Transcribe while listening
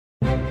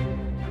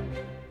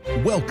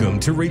Welcome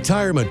to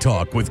Retirement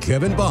Talk with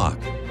Kevin Bach,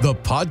 the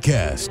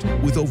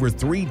podcast. With over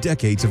 3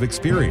 decades of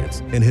experience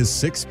and his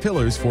 6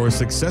 pillars for a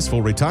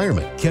successful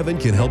retirement, Kevin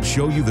can help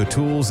show you the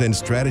tools and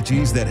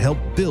strategies that help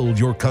build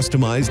your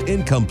customized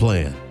income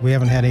plan. We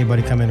haven't had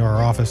anybody come into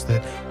our office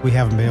that we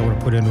haven't been able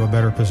to put into a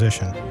better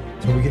position.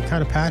 So we get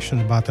kind of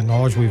passionate about the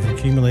knowledge we've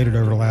accumulated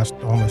over the last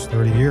almost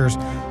 30 years,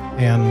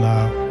 and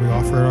we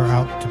offer it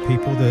out to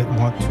people that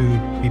want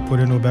to be put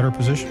into a better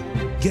position.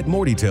 Get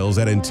more details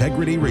at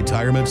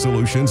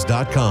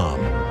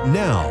IntegrityRetirementSolutions.com.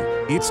 Now,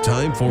 it's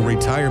time for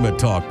Retirement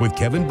Talk with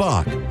Kevin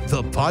Bach,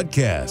 the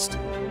podcast.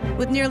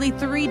 With nearly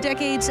 3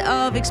 decades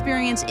of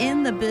experience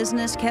in the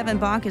business, Kevin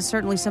Bach is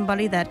certainly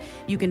somebody that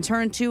you can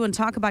turn to and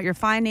talk about your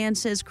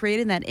finances,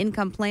 creating that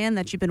income plan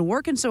that you've been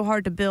working so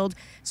hard to build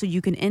so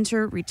you can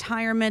enter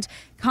retirement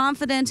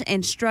confident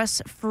and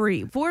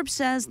stress-free. Forbes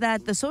says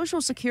that the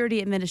Social Security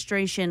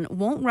Administration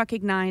won't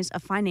recognize a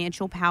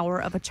financial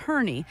power of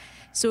attorney.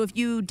 So if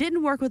you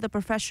didn't work with a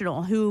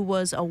professional who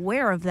was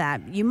aware of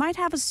that, you might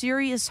have a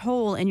serious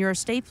hole in your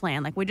estate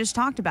plan, like we just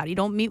talked about. You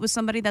don't meet with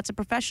somebody that's a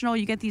professional,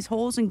 you get these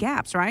holes and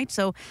gaps, right?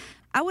 So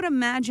I would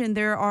imagine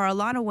there are a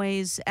lot of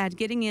ways at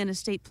getting an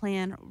estate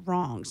plan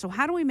wrong. So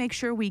how do we make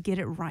sure we get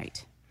it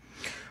right?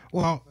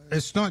 Well,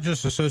 it's not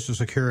just the Social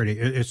Security.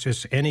 It's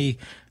just any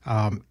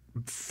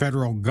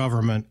federal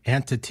government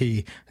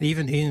entity,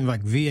 even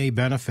like VA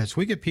benefits.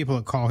 We get people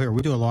that call here.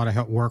 We do a lot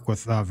of work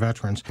with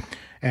veterans,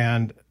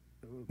 and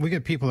we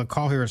get people that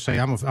call here and say,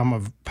 I'm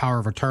a power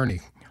of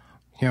attorney.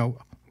 You know,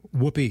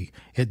 whoopee,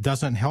 it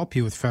doesn't help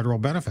you with federal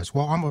benefits.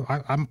 Well,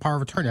 I'm a power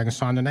of attorney. I can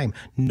sign the name.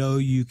 No,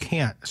 you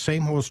can't.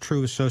 Same holds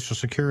true with Social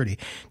Security.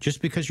 Just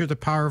because you're the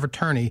power of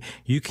attorney,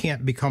 you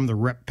can't become the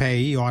rep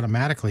payee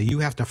automatically. You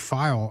have to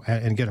file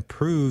and get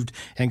approved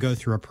and go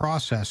through a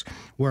process.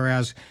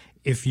 Whereas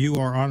if you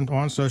are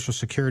on Social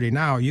Security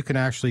now, you can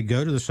actually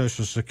go to the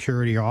Social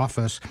Security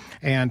office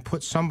and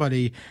put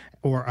somebody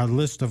or a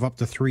list of up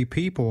to 3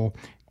 people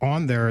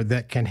on there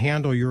that can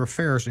handle your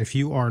affairs if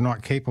you are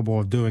not capable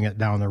of doing it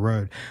down the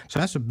road. So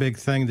that's a big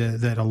thing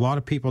that a lot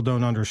of people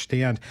don't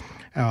understand,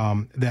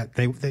 that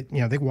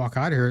they walk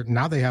out of here,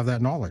 now they have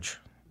that knowledge.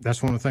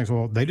 That's one of the things,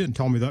 well, they didn't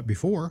tell me that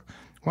before.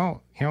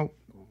 Well,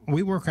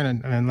 we work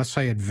in let's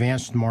say,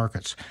 advanced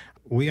markets.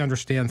 We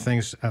understand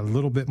things a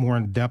little bit more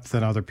in depth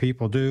than other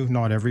people do.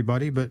 Not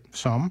everybody, but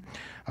some.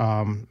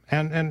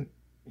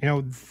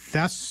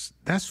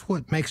 That's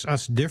what makes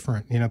us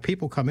different.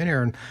 People come in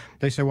here and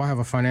they say, well, I have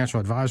a financial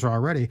advisor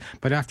already.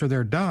 But after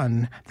they're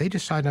done, they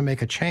decide to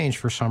make a change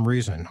for some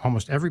reason.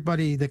 Almost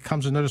everybody that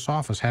comes into this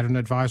office had an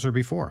advisor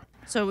before.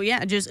 So,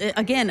 yeah, just,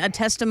 again, a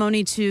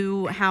testimony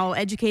to how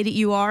educated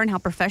you are and how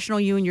professional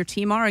you and your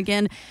team are.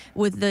 Again,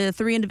 with the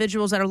 3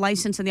 individuals that are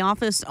licensed in the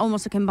office,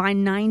 almost a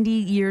combined 90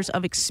 years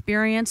of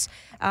experience.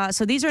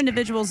 So these are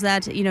individuals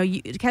that,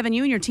 Kevin,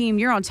 you and your team,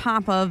 you're on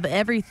top of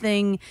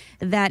everything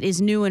that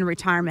is new in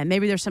retirement.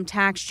 Maybe there's some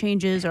tax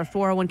changes or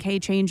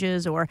 401k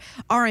changes or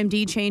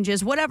RMD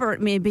changes, whatever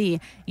it may be.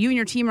 You and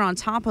your team are on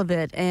top of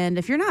it. And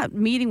if you're not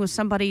meeting with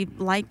somebody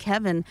like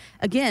Kevin,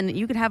 again,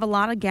 you could have a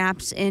lot of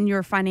gaps in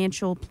your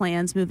financial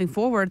plans moving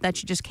forward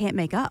that you just can't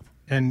make up.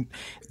 And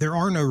there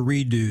are no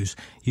redos.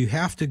 You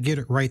have to get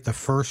it right the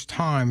first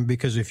time,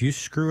 because if you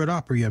screw it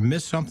up or you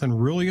miss something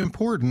really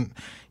important,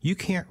 you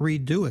can't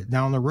redo it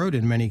down the road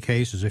in many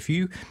cases. If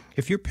you're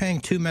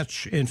paying too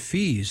much in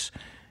fees,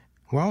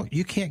 well,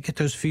 you can't get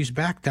those fees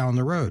back down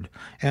the road.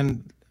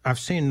 And I've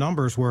seen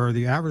numbers where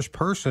the average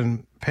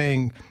person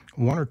paying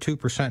 1 or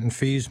 2% in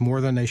fees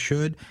more than they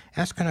should,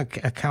 that's going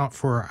to account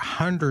for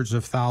hundreds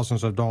of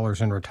thousands of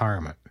dollars in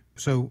retirement.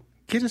 So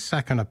get a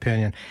second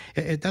opinion.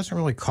 It doesn't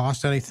really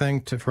cost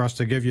anything for us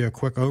to give you a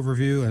quick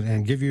overview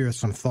and give you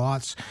some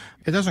thoughts.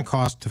 It doesn't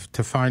cost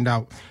to find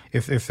out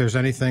if there's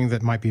anything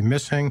that might be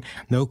missing.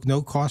 No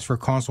cost for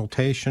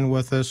consultation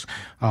with us.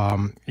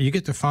 You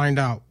get to find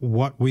out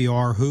what we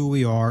are, who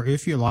we are,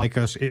 if you like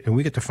us, and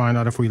we get to find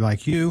out if we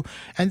like you.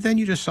 And then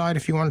you decide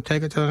if you want to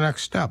take it to the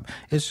next step.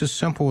 It's as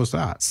simple as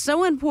that.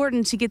 So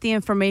important to get the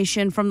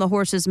information from the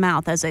horse's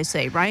mouth, as they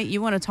say, right?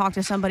 You want to talk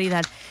to somebody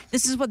that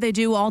this is what they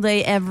do all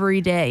day,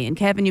 every day. And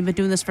Kevin, you've been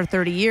doing this for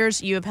 30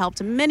 years. You have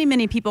helped many,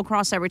 many people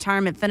cross that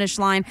retirement finish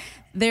line.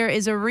 There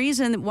is a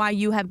reason why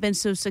you have been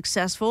so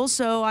successful.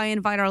 So I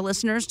invite our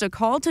listeners to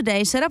call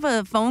today, set up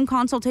a phone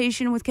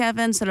consultation with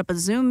Kevin, set up a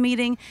Zoom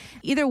meeting.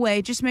 Either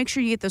way, just make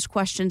sure you get those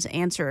questions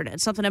answered.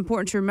 And something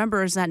important to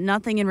remember is that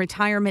nothing in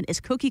retirement is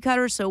cookie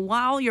cutter. So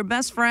while your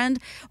best friend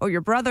or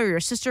your brother or your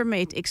sister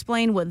may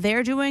explain what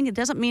they're doing, it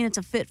doesn't mean it's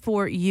a fit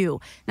for you.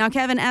 Now,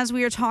 Kevin, as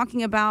we are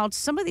talking about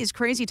some of these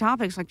crazy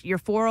topics like your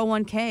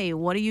 401k,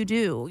 what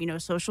do?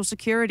 Social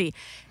Security,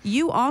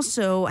 you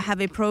also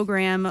have a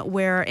program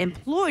where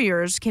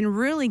employers can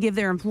really give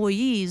their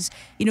employees,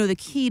 the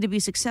key to be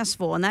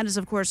successful. And that is,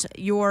 of course,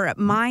 your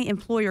My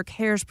Employer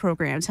Cares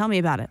program. Tell me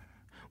about it.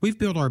 We've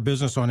built our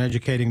business on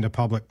educating the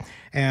public.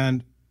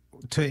 And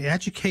to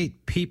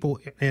educate people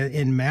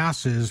in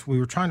masses, we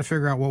were trying to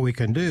figure out what we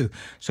can do.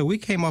 So we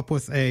came up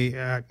with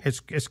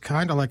it's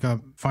kind of like a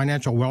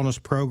financial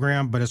wellness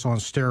program, but it's on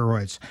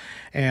steroids.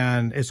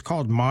 And it's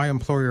called My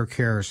Employer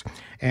Cares.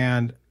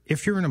 And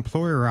if you're an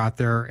employer out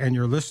there and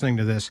you're listening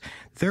to this,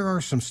 there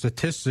are some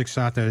statistics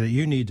out there that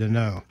you need to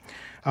know.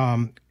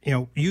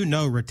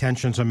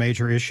 Retention's a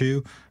major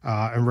issue,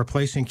 and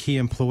replacing key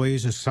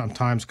employees is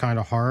sometimes kind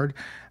of hard.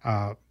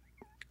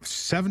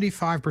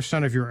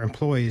 75% of your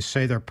employees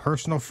say their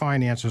personal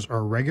finances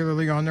are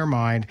regularly on their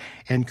mind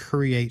and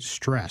create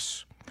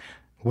stress.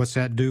 What's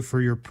that do for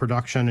your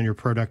production and your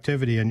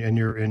productivity in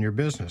your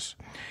business?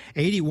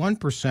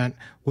 81%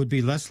 would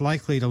be less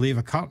likely to leave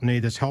a company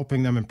that's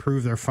helping them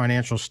improve their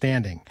financial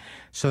standing.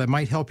 So that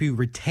might help you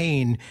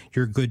retain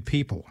your good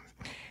people.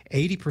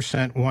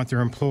 80% want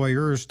their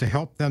employers to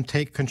help them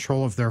take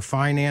control of their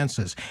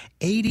finances.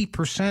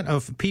 80%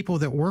 of people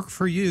that work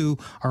for you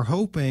are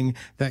hoping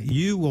that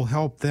you will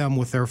help them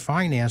with their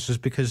finances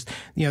because,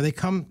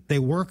 they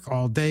work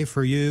all day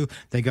for you.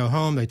 They go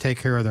home, they take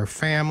care of their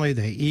family,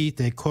 they eat,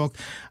 they cook.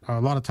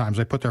 A lot of times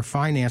they put their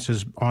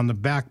finances on the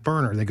back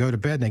burner. They go to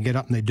bed and they get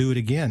up and they do it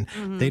again.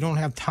 Mm-hmm. They don't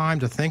have time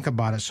to think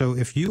about it. So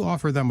if you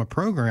offer them a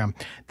program,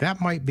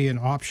 that might be an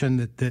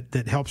option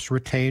that helps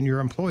retain your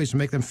employees and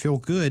make them feel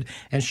good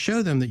and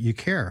show them that you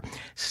care.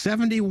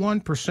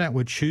 71%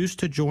 would choose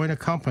to join a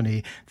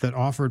company that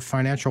offered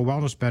financial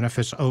wellness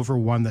benefits over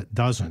one that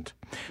doesn't.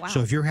 Wow.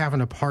 So if you're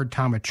having a hard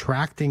time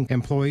attracting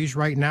employees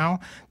right now,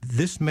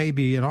 this may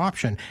be an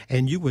option.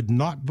 And you would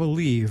not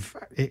believe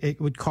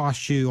it would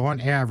cost you, on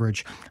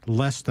average,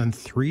 less than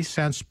 3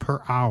 cents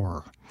per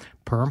hour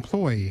per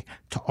employee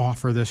to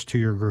offer this to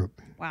your group.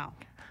 Wow.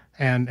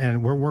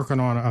 And we're working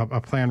on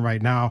a plan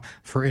right now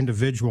for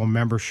individual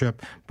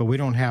membership, but we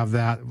don't have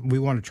that. We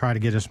want to try to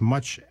get as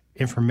much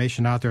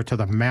information out there to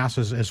the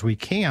masses as we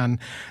can,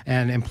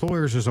 and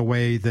employers is a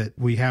way that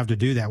we have to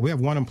do that. We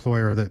have one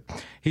employer that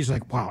he's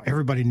like, wow,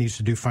 everybody needs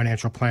to do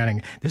financial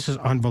planning. This is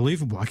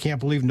unbelievable. I can't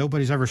believe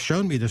nobody's ever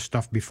shown me this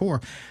stuff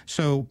before.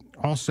 So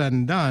all said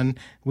and done,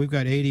 we've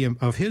got 80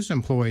 of his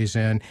employees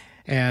in,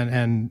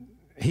 and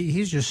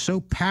he's just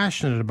so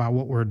passionate about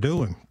what we're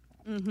doing.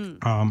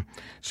 Mm-hmm.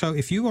 So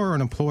if you are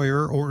an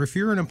employer or if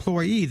you're an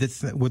employee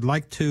that would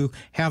like to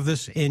have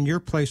this in your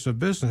place of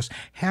business,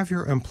 have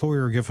your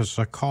employer give us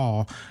a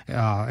call.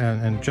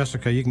 And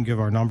Jessica, you can give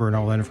our number and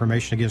all that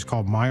information. Again, it's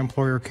called My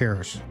Employer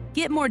Cares.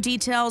 Get more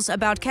details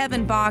about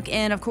Kevin Bach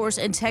and, of course,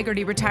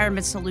 Integrity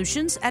Retirement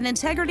Solutions at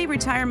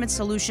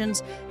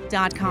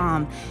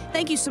integrityretirementsolutions.com.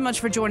 Thank you so much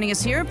for joining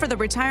us here for the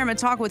Retirement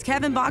Talk with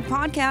Kevin Bach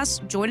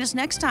podcast. Join us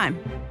next time.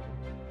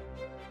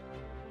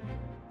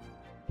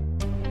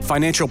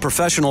 Financial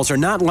professionals are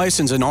not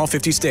licensed in all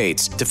 50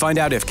 states. To find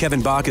out if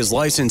Kevin Bach is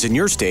licensed in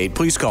your state,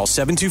 please call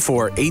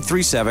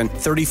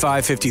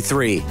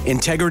 724-837-3553.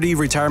 Integrity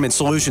Retirement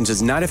Solutions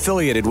is not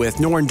affiliated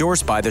with nor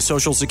endorsed by the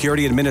Social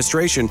Security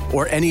Administration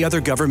or any other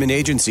government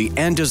agency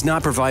and does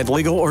not provide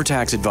legal or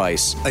tax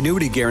advice.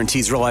 Annuity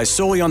guarantees rely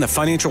solely on the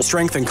financial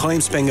strength and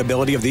claims-paying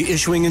ability of the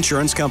issuing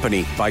insurance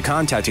company. By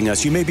contacting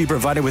us, you may be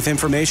provided with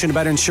information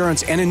about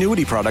insurance and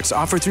annuity products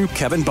offered through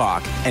Kevin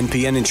Bach.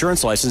 NPN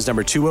Insurance License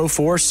number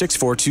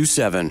 2046427.